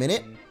bone for a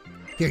minute.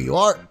 Here you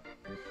are.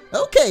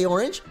 Okay,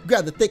 Orange,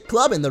 grab the thick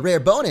club and the rare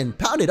bone and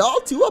pound it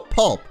all to a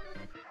pulp.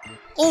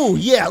 Oh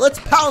yeah, let's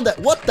pound that.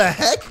 What the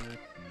heck?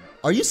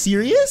 Are you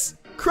serious?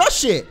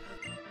 Crush it.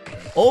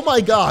 Oh my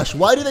gosh,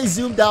 why do they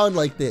zoom down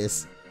like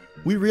this?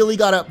 We really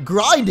gotta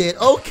grind it.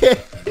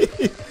 Okay.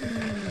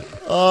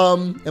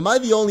 Am I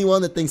the only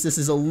one that thinks this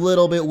is a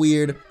little bit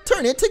weird?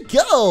 Turn it to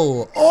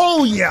go!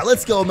 Oh yeah,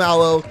 let's go,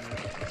 Mallow.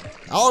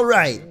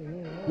 Alright,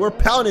 we're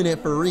pounding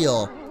it for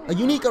real. A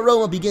unique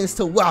aroma begins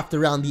to waft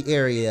around the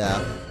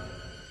area.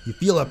 You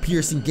feel a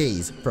piercing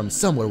gaze from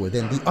somewhere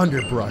within the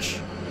underbrush.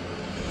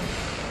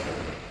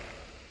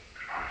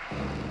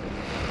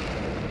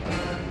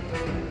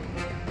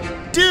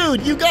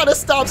 Dude, you gotta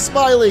stop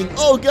smiling!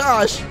 Oh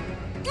gosh!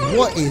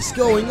 What is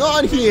going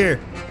on here?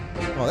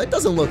 Oh, that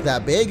doesn't look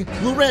that big.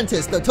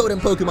 Lurantis, the totem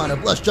Pokemon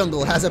of Lush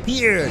Jungle, has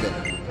appeared.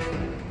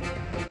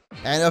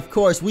 And of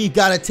course, we've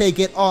got to take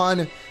it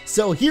on.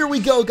 So here we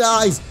go,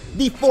 guys.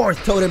 The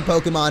 4th totem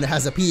Pokemon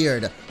has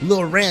appeared,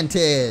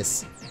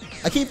 Lurantis.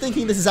 I keep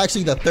thinking this is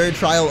actually the 3rd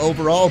trial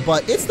overall,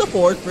 but it's the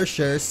 4th for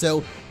sure.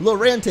 So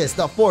Lurantis,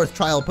 the 4th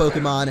trial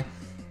Pokemon.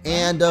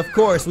 And of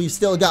course, we've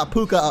still got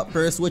Puka up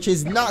first, which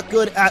is not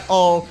good at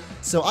all.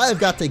 So I have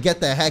got to get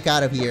the heck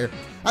out of here.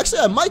 Actually,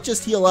 I might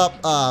just heal up,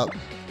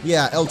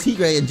 yeah, El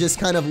Tigray and just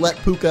kind of let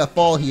Puka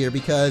fall here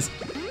because,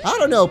 I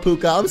don't know,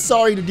 Puka, I'm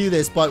sorry to do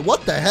this, but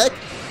what the heck?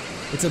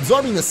 It's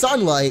absorbing the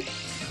sunlight.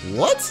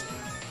 What?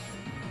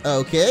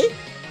 Okay.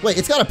 Wait,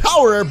 it's got a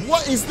power herb.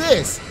 What is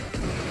this?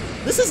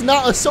 This is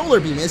not a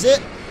solar beam, is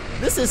it?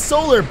 This is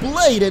Solar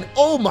Blade, and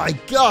oh my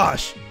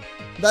gosh!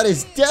 That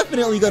is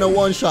definitely gonna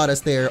one-shot us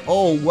there.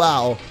 Oh,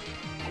 wow.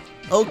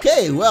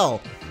 Okay,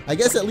 well, I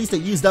guess at least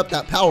it used up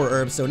that power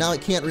herb, so now it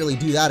can't really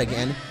do that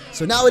again.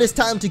 So now it is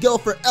time to go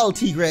for El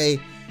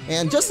Tigre.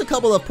 And just a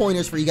couple of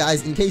pointers for you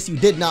guys in case you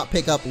did not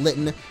pick up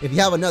Litten if you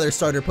have another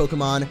starter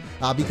Pokemon,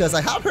 because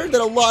I have heard that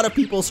a lot of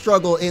people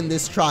struggle in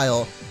this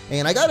trial.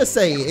 And I gotta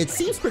say, it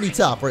seems pretty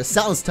tough, or it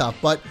sounds tough,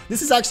 but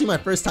this is actually my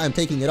first time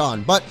taking it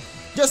on. But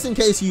just in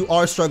case you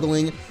are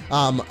struggling,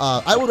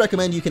 I would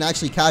recommend you can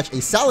actually catch a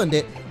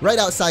Salandit right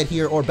outside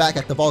here or back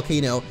at the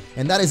volcano,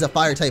 and that is a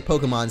fire-type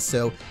Pokemon,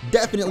 so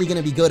definitely going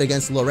to be good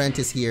against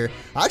Lurantis here.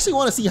 I actually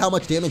want to see how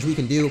much damage we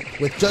can do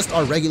with just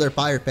our regular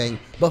Fire Fang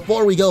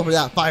before we go for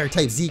that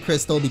fire-type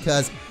Z-Crystal,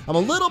 because I'm a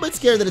little bit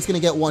scared that it's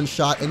going to get one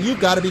shot, and you've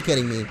got to be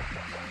kidding me.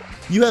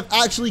 You have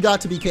actually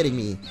got to be kidding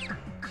me.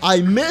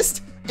 I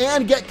missed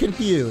and get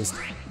confused.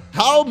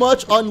 How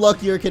much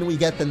unluckier can we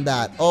get than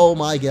that? Oh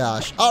my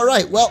gosh.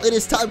 Alright, well, it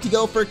is time to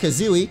go for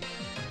Kazooie,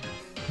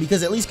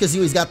 because at least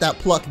Kazooie's got that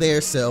pluck there,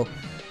 so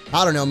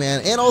I don't know,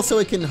 man. And also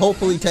it can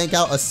hopefully tank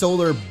out a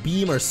Solar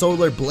Beam or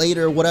Solar Blade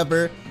or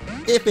whatever,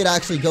 if it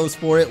actually goes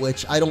for it,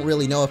 which I don't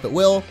really know if it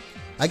will.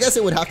 I guess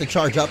it would have to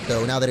charge up,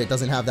 though, now that it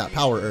doesn't have that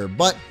Power Herb.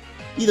 But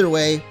either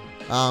way,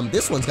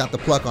 this one's got the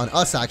pluck on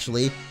us,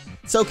 actually.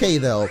 It's okay,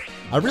 though.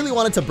 I really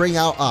wanted to bring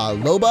out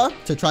Loba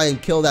to try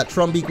and kill that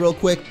Trumbeak real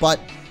quick,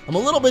 but I'm a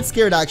little bit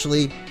scared,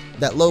 actually,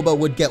 that Loba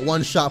would get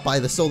one shot by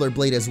the Solar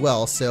Blade as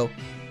well. So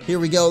here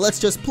we go. Let's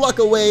just pluck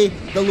away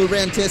the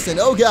Lurantis, and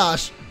oh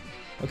gosh.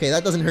 Okay,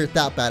 that doesn't hurt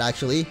that bad,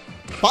 actually.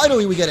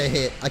 Finally, we get a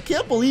hit. I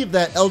can't believe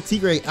that El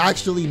Tigre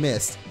actually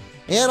missed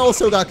and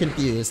also got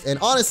confused. And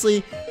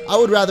honestly, I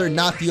would rather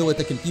not deal with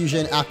the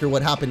confusion after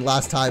what happened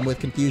last time with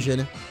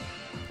confusion.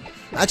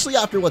 Actually,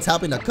 after what's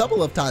happened a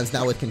couple of times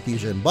now with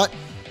confusion. But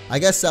I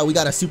guess we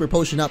got a super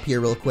potion up here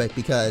real quick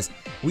because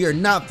we are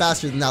not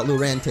faster than that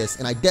Lurantis,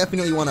 and I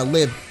definitely want to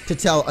live to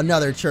tell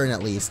another turn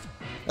at least.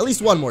 At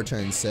least one more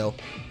turn, so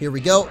here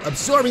we go.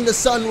 Absorbing the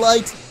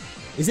sunlight.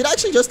 Is it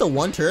actually just a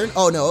one turn?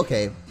 Oh no,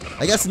 okay.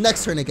 I guess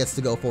next turn it gets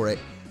to go for it.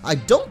 I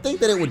don't think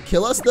that it would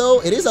kill us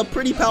though. It is a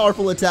pretty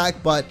powerful attack,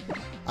 but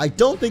I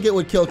don't think it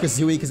would kill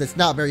Kazooie because it's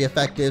not very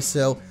effective,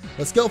 so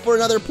let's go for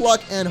another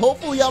pluck, and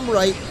hopefully I'm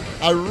right.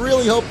 I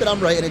really hope that I'm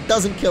right and it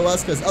doesn't kill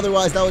us, because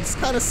otherwise that would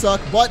kind of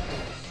suck, but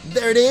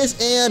there it is,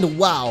 and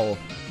wow.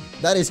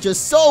 That is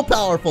just so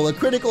powerful. A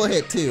critical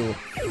hit, too.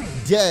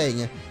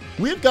 Dang.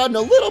 We've gotten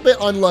a little bit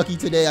unlucky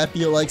today, I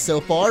feel like, so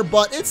far,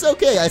 but it's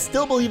okay. I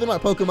still believe in my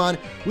Pokemon.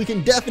 We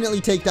can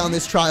definitely take down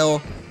this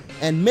trial,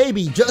 and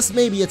maybe, just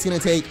maybe, it's going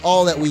to take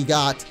all that we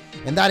got,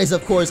 and that is,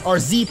 of course, our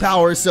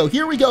Z-Power. So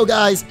here we go,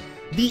 guys.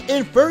 The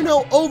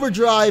Inferno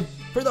Overdrive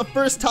for the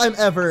first time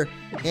ever,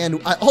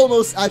 and I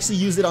almost actually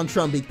used it on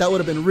Trumbeak. That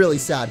would have been really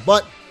sad,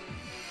 but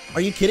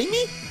are you kidding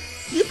me?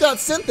 You've got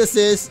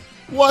Synthesis.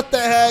 What the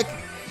heck?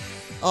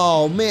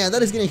 Oh man,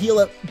 that is going to heal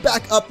it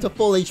back up to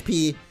full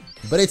HP.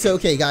 But it's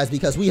okay, guys,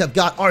 because we have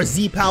got our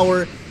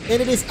Z-Power,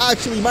 and it is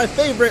actually my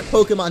favorite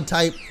Pokemon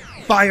type,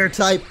 Fire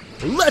type.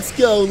 Let's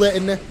go,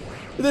 Litten.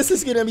 This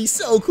is going to be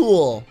so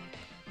cool.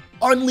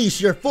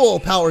 Unleash your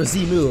full power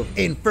Z move,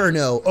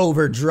 Inferno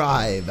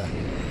Overdrive.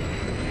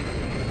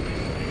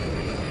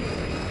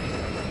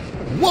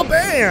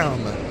 Wha-bam!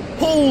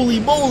 Holy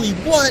moly,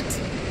 what?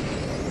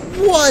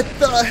 What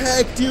the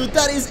heck, dude?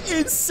 That is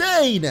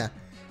insane!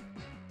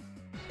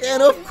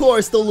 And of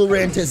course, the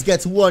Lurantis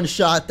gets one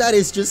shot. That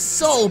is just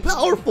so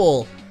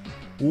powerful.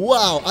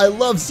 Wow, I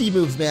love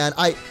Z-moves, man.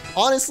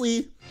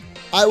 Honestly,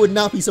 I would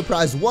not be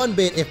surprised one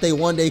bit if they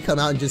one day come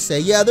out and just say,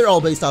 yeah, they're all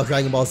based off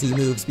Dragon Ball Z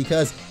moves,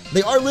 because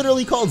they are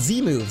literally called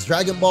Z moves.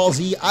 Dragon Ball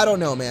Z, I don't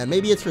know, man.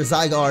 Maybe it's for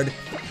Zygarde.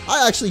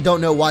 I actually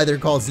don't know why they're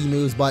called Z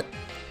moves, but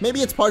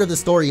maybe it's part of the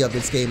story of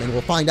this game, and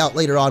we'll find out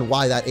later on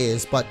why that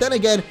is. But then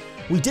again,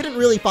 we didn't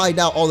really find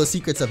out all the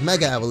secrets of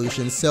Mega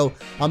Evolutions, so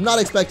I'm not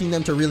expecting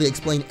them to really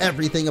explain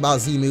everything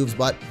about Z-moves,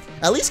 but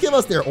at least give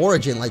us their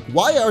origin. Like,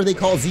 why are they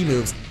called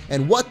Z-moves,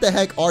 and what the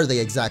heck are they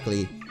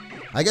exactly?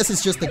 I guess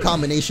it's just the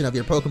combination of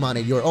your Pokemon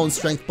and your own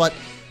strength, but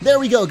there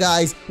we go,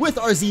 guys. With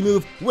our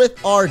Z-move,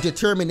 with our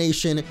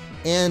determination,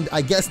 and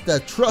I guess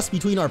the trust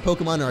between our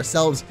Pokemon and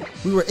ourselves,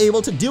 we were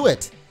able to do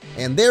it.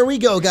 And there we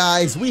go,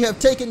 guys. We have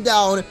taken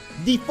down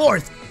the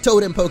 4th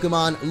Totem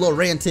Pokemon,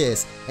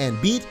 Lurantis, and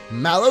beat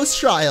Mallow's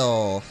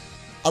trial.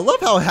 I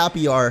love how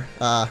happy our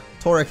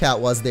Torracat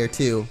was there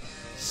too.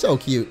 So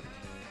cute.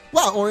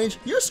 Wow, Orange,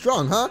 you're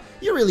strong, huh?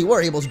 You really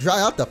were able to dry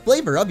out the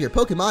flavor of your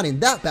Pokemon in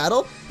that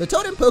battle. The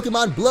Totem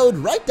Pokemon blowed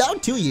right down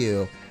to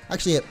you.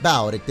 Actually, it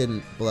bowed, it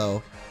didn't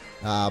blow.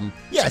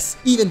 Yes,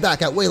 even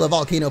back at Wayla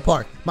Volcano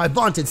Park, my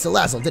vaunted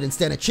Salazzle didn't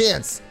stand a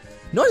chance.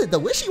 Nor did the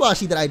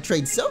Wishy-Washy that I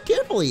trained so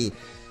carefully.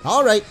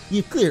 Alright,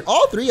 you've cleared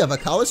all 3 of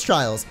Akala's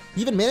trials.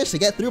 You even managed to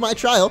get through my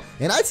trial,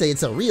 and I'd say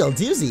it's a real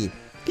doozy.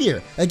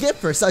 Here, a gift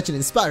for such an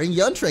inspiring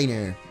young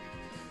trainer.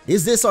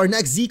 Is this our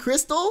next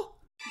Z-Crystal?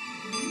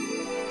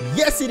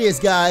 Yes, it is,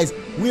 guys.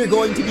 We're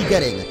going to be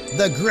getting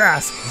the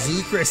Grass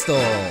Z-Crystal.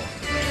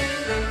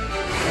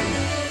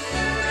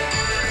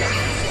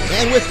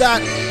 And with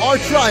that, our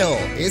trial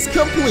is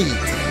complete.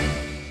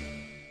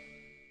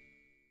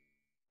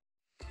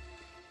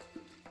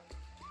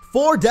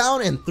 4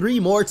 down and 3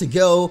 more to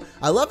go.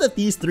 I love that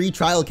these 3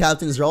 trial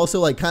captains are also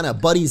like kind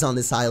of buddies on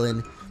this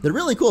island. They're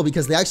really cool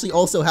because they actually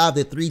also have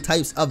the 3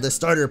 types of the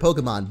starter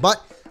Pokemon.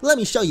 But let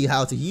me show you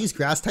how to use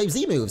grass type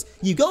Z moves.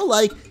 You go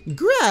like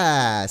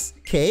grass,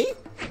 okay?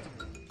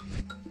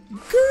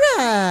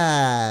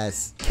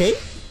 Grass, okay?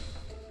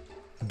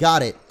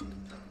 Got it.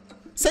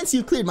 Since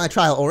you cleared my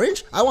trial,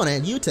 Orange, I want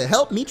you to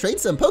help me train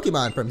some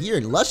Pokemon from here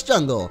in Lush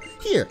Jungle.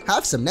 Here,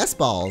 have some nest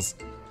balls.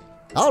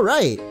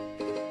 Alright.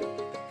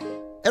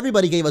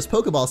 Everybody gave us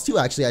Pokeballs too,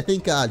 actually. I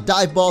think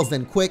Dive Balls,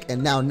 then Quick,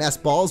 and now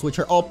Nest Balls, which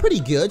are all pretty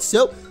good.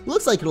 So,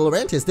 looks like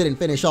Laurentis didn't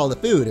finish all the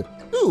food.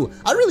 Ooh,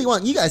 I really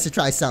want you guys to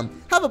try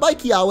some. Have a bite,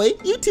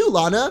 Kiawe. You too,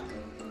 Lana.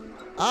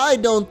 I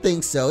don't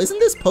think so. Isn't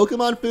this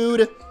Pokemon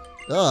food?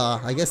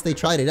 I guess they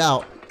tried it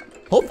out.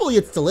 Hopefully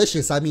it's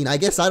delicious. I mean, I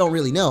guess I don't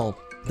really know.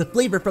 The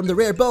flavor from the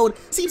rare bone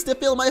seems to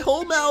fill my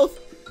whole mouth.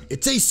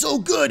 It tastes so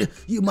good,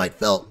 you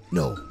might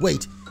No,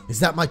 wait.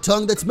 Is that my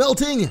tongue that's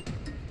melting?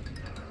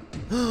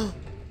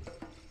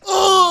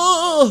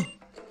 Oh!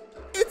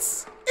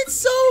 It's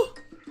so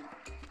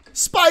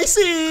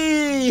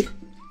spicy!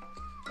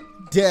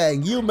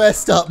 Dang, you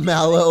messed up,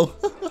 Mallow.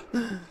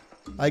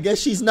 I guess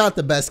she's not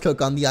the best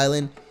cook on the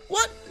island.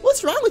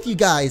 What's wrong with you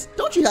guys?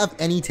 Don't you have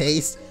any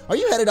taste? Are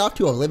you headed off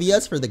to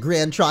Olivia's for the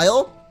grand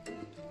trial?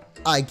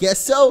 I guess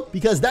so,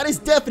 because that is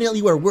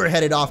definitely where we're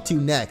headed off to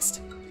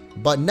next.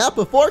 But not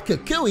before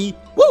Kukui.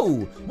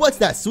 Whoa! What's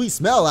that sweet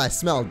smell I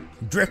smelled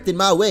drifting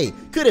my way?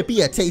 Could it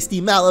be a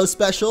tasty Mallow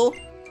special?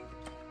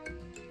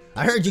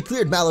 I heard you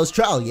cleared Mallow's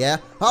trial, yeah?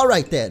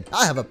 Alright then,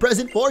 I have a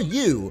present for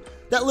you.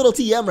 That little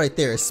TM right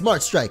there is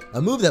Smart Strike,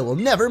 a move that will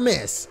never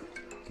miss.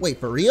 Wait,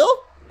 for real?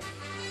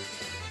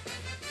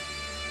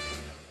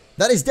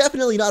 That is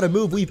definitely not a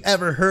move we've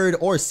ever heard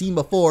or seen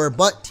before,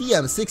 but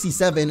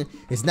TM67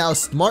 is now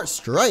Smart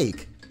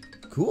Strike.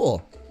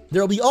 Cool.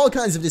 There will be all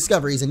kinds of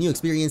discoveries and new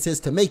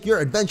experiences to make your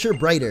adventure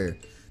brighter.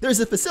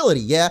 There's a facility,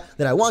 yeah,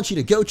 that I want you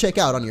to go check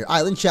out on your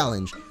island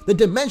challenge. The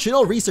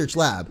Dimensional Research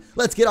Lab.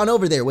 Let's get on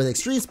over there with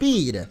extreme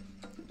speed.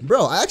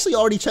 Bro, I actually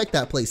already checked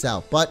that place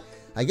out, but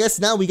I guess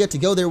now we get to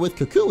go there with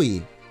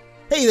Kukui.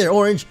 Hey there,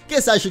 Orange.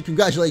 Guess I should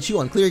congratulate you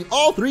on clearing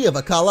all 3 of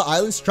Akala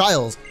Island's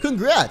trials.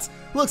 Congrats!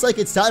 Looks like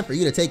it's time for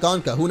you to take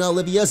on Kahuna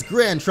Olivia's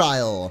grand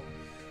trial.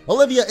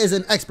 Olivia is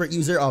an expert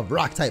user of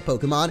Rock-type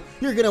Pokemon.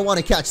 You're gonna want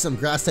to catch some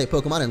Grass-type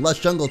Pokemon in Lush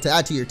Jungle to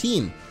add to your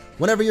team.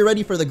 Whenever you're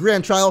ready for the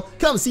grand trial,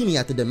 come see me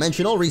at the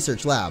Dimensional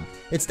Research Lab.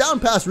 It's down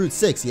past Route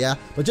 6, yeah?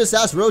 But just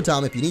ask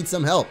Rotom if you need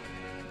some help.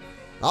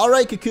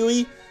 Alright,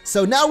 Kukui.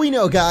 So now we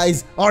know,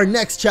 guys, our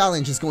next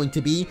challenge is going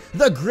to be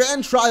the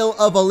Grand Trial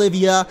of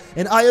Olivia,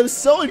 and I am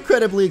so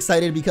incredibly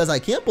excited because I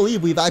can't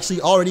believe we've actually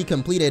already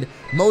completed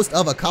most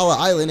of Akala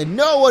Island, and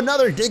no,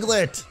 another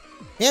Diglett!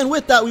 And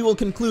with that, we will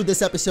conclude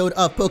this episode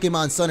of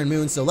Pokemon Sun and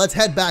Moon, so let's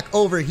head back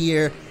over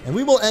here, and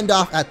we will end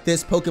off at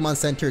this Pokemon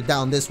Center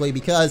down this way,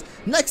 because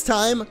next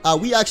time,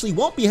 we actually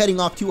won't be heading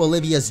off to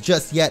Olivia's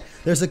just yet.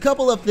 There's a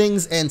couple of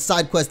things and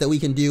side quests that we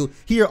can do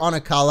here on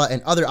Akala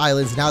and other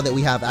islands now that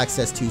we have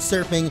access to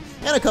surfing,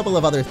 and a couple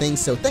of other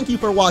things, so thank you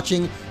for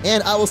watching,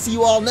 and I will see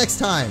you all next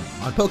time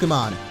on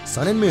Pokemon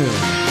Sun and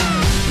Moon.